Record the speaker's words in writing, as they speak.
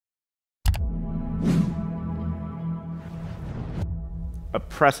a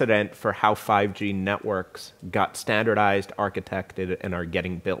precedent for how 5G networks got standardized, architected, and are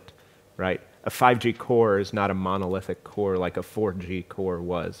getting built, right? A 5G core is not a monolithic core like a 4G core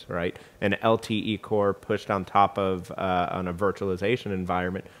was, right? An LTE core pushed on top of on a virtualization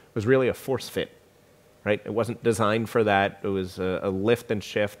environment was really a force fit, right? It wasn't designed for that. It was a lift and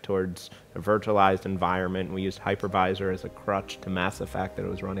shift towards a virtualized environment. We used hypervisor as a crutch to mask the fact that it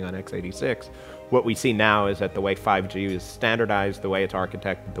was running on x86. What we see now is that the way 5G is standardized, the way it's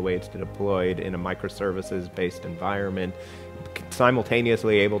architected, the way it's deployed in a microservices-based environment,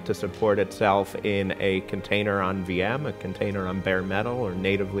 simultaneously able to support itself in a container on VM, a container on bare metal, or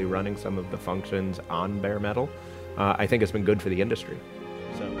natively running some of the functions on bare metal, I think has been good for the industry.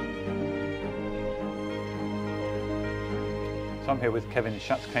 So I'm here with Kevin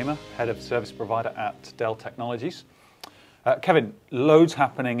Shatzkamer, Head of Service Provider at Dell Technologies. Kevin, loads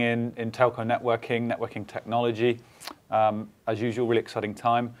happening in telco networking technology. As usual, really exciting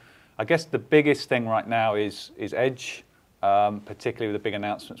time. I guess the biggest thing right now is Edge, particularly with the big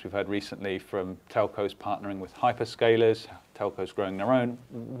announcements we've heard recently from telcos partnering with hyperscalers, telcos growing their own.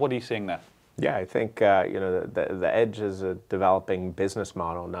 What are you seeing there? Yeah, I think the Edge is a developing business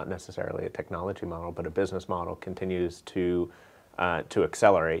model, not necessarily a technology model, but a business model continues to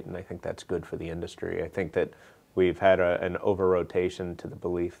accelerate, and I think that's good for the industry. I think that we've had an over-rotation to the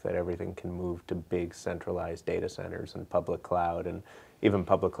belief that everything can move to big centralized data centers and public cloud, and even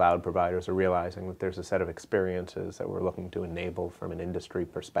public cloud providers are realizing that there's a set of experiences that we're looking to enable from an industry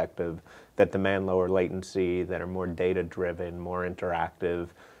perspective that demand lower latency, that are more data-driven, more interactive,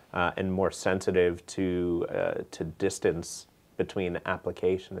 and more sensitive to distance between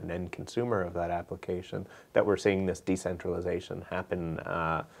application and end consumer of that application, that we're seeing this decentralization happen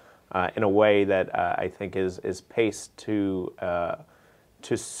in a way that I think is paced to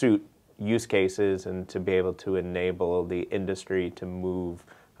suit use cases and to be able to enable the industry to move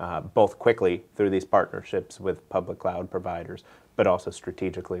both quickly through these partnerships with public cloud providers, but also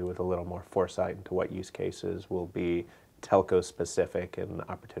strategically with a little more foresight into what use cases will be telco specific and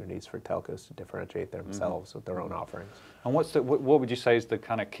opportunities for telcos to differentiate themselves with their own offerings. And what would you say is the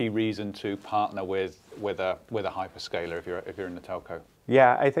kind of key reason to partner with a hyperscaler if you're in the telco?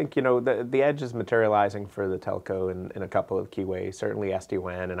 Yeah, I think the Edge is materializing for the telco in a couple of key ways. Certainly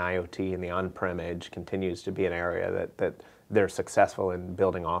SD-WAN and IoT and the on-prem edge continues to be an area that they're successful in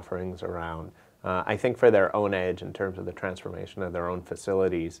building offerings around. I think for their own edge in terms of the transformation of their own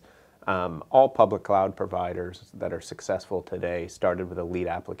facilities, all public cloud providers that are successful today started with a lead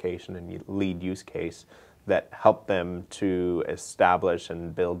application and lead use case that helped them to establish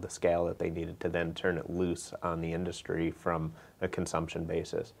and build the scale that they needed to then turn it loose on the industry from a consumption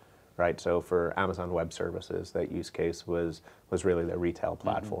basis, right? So for Amazon Web Services, that use case was really the retail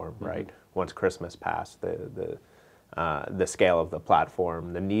platform, right? Once Christmas passed, the scale of the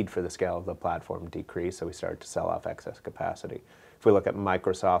platform, the need for the scale of the platform decreased, so we started to sell off excess capacity. If we look at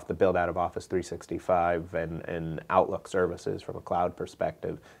Microsoft, the build out of Office 365 and Outlook services from a cloud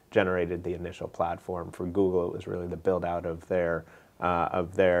perspective generated the initial platform. For Google, it was really the build out of their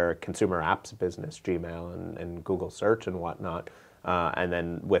consumer apps business, Gmail and Google Search and whatnot. And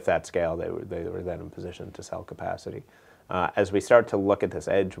then with that scale, they were then in position to sell capacity. As we start to look at this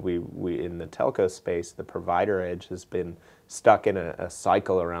edge, we in the telco space, the provider edge has been stuck in a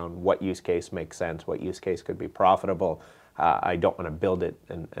cycle around what use case makes sense, what use case could be profitable. I don't want to build it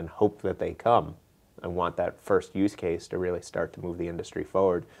and hope that they come. I want that first use case to really start to move the industry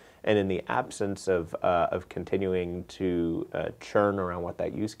forward. And in the absence of continuing to churn around what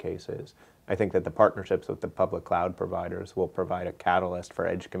that use case is, I think that the partnerships with the public cloud providers will provide a catalyst for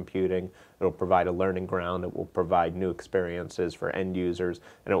edge computing. It will provide a learning ground. It will provide new experiences for end users,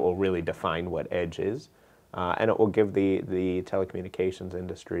 and it will really define what edge is. And it will give the telecommunications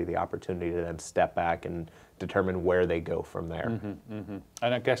industry the opportunity to then step back and determine where they go from there. And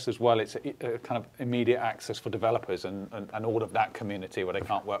I guess as well, it's a kind of immediate access for developers and all of that community where they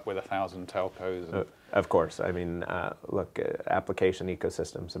can't work with 1,000 telcos. Of course. I mean, look, application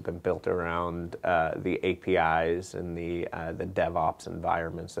ecosystems have been built around the APIs and the DevOps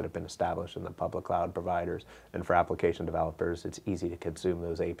environments that have been established in the public cloud providers. And for application developers, it's easy to consume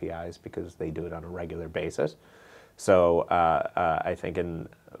those APIs because they do it on a regular basis. So I think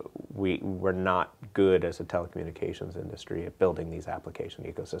we're not good as a telecommunications industry at building these application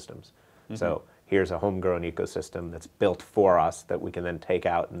ecosystems. So here's a homegrown ecosystem that's built for us that we can then take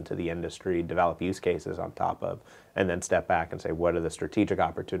out into the industry, develop use cases on top of, and then step back and say, what are the strategic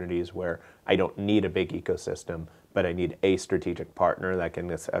opportunities where I don't need a big ecosystem, but I need a strategic partner that can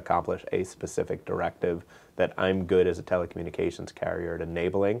accomplish a specific directive that I'm good as a telecommunications carrier at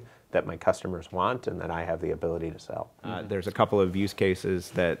enabling, that my customers want, and that I have the ability to sell. There's a couple of use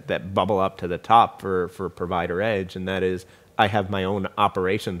cases that bubble up to the top for provider edge, and that is I have my own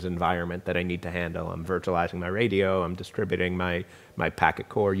operations environment that I need to handle. I'm virtualizing my radio, I'm distributing my packet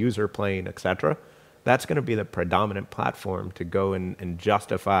core user plane, etc. That's going to be the predominant platform to go and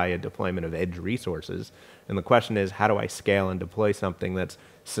justify a deployment of edge resources. And the question is, how do I scale and deploy something that's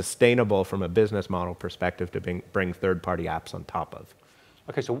sustainable from a business model perspective to bring third-party apps on top of?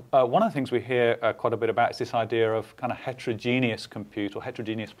 Okay, so one of the things we hear quite a bit about is this idea of kind of heterogeneous compute or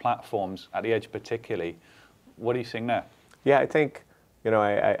heterogeneous platforms at the edge particularly. What are you seeing there? Yeah, I think,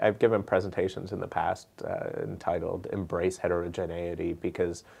 I've given presentations in the past entitled Embrace Heterogeneity,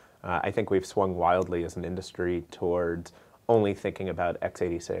 because I think we've swung wildly as an industry towards only thinking about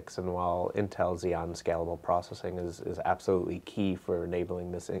x86, and while Intel Xeon scalable processing is absolutely key for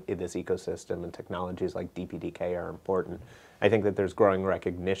enabling this ecosystem, and technologies like DPDK are important, I think that there's growing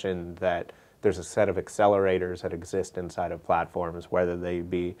recognition that there's a set of accelerators that exist inside of platforms, whether they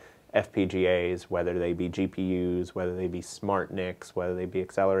be FPGAs, whether they be GPUs, whether they be smart NICs, whether they be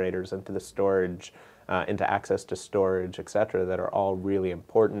accelerators into the storage, into access to storage, et cetera, that are all really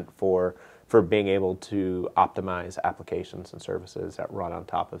important for being able to optimize applications and services that run on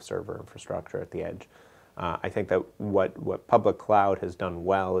top of server infrastructure at the edge. I think that what public cloud has done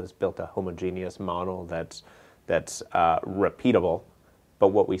well is built a homogeneous model that's repeatable. But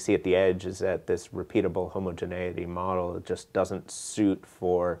what we see at the edge is that this repeatable homogeneity model just doesn't suit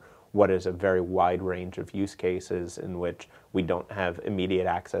for what is a very wide range of use cases in which we don't have immediate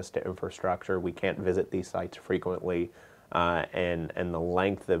access to infrastructure, we can't visit these sites frequently, and the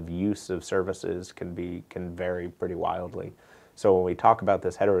length of use of services can vary pretty wildly. So when we talk about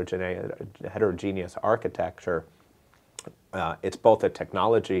this heterogeneous architecture, it's both a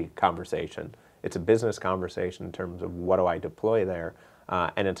technology conversation, it's a business conversation in terms of what do I deploy there,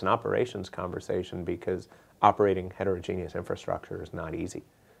 and it's an operations conversation because operating heterogeneous infrastructure is not easy.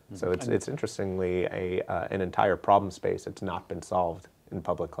 So it's interestingly an entire problem space that's not been solved in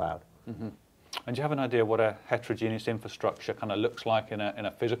public cloud. Mm-hmm. And do you have an idea what a heterogeneous infrastructure kind of looks like in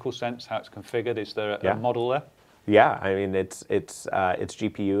a physical sense, how it's configured? Is there a model there? Yeah, I mean it's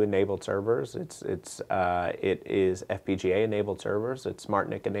GPU enabled servers, it is FPGA enabled servers, it's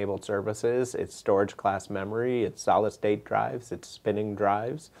SmartNIC enabled services, it's storage class memory, it's solid state drives, it's spinning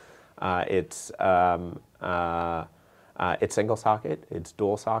drives, it's single socket, it's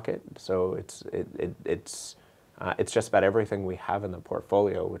dual socket, so it's just about everything we have in the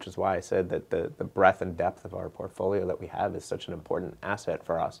portfolio, which is why I said that the breadth and depth of our portfolio that we have is such an important asset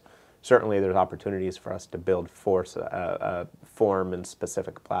for us. Certainly there's opportunities for us to build form and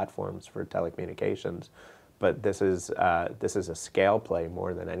specific platforms for telecommunications, but this is a scale play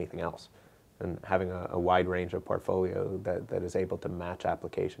more than anything else. And having a wide range of portfolio that is able to match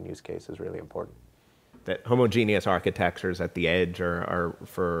application use case is really important. That homogeneous architectures at the edge are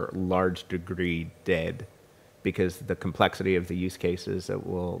for large degree dead, because the complexity of the use cases that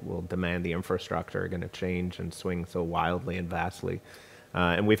will demand the infrastructure are going to change and swing so wildly and vastly.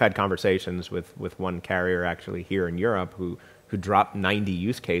 And we've had conversations with one carrier actually here in Europe who dropped 90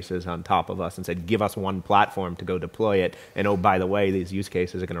 use cases on top of us and said, give us one platform to go deploy it. And oh, by the way, these use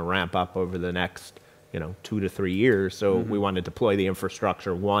cases are going to ramp up over the next 2 to 3 years. So we want to deploy the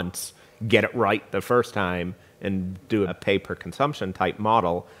infrastructure once, get it right the first time, and do a pay per consumption type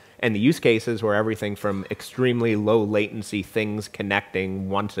model. And the use cases were everything from extremely low latency things connecting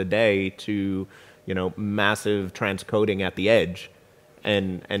once a day to massive transcoding at the edge.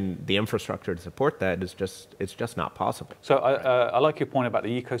 And the infrastructure to support that is just not possible. So I like your point about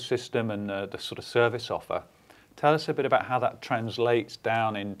the ecosystem and the sort of service offer. Tell us a bit about how that translates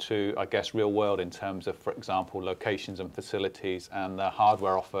down into, I guess, real world in terms of, for example, locations and facilities and the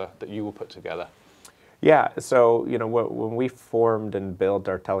hardware offer that you will put together. Yeah, so when we formed and built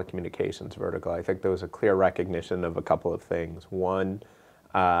our telecommunications vertical, I think there was a clear recognition of a couple of things. One,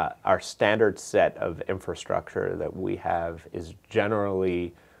 our standard set of infrastructure that we have is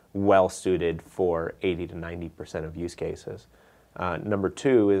generally well suited for 80 to 90% of use cases. Number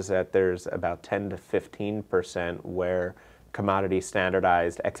two is that there's about 10 to 15% where commodity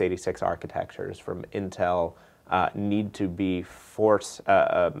standardized x86 architectures from Intel need to be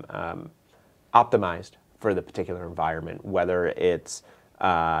optimized for the particular environment, whether it's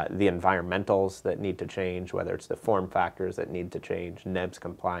the environmentals that need to change, whether it's the form factors that need to change, NEBS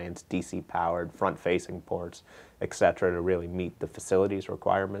compliance, DC powered, front-facing ports, et cetera, to really meet the facilities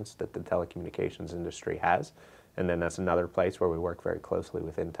requirements that the telecommunications industry has. And then that's another place where we work very closely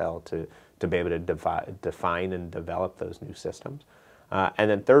with Intel to be able to define and develop those new systems. And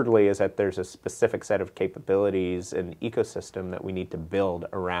then thirdly is that there's a specific set of capabilities and ecosystem that we need to build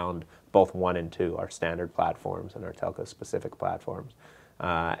around both 1 and 2, our standard platforms and our telco-specific platforms.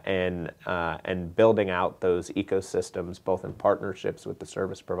 And building out those ecosystems both in partnerships with the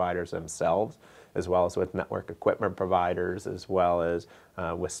service providers themselves, as well as with network equipment providers, as well as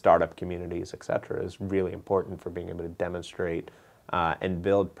with startup communities, et cetera, is really important for being able to demonstrate and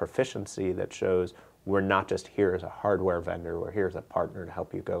build proficiency that shows we're not just here as a hardware vendor, we're here as a partner to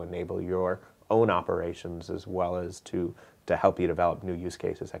help you go enable your own operations, as well as to help you develop new use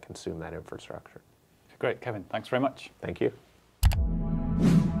cases that consume that infrastructure. Great, Kevin, thanks very much. Thank you.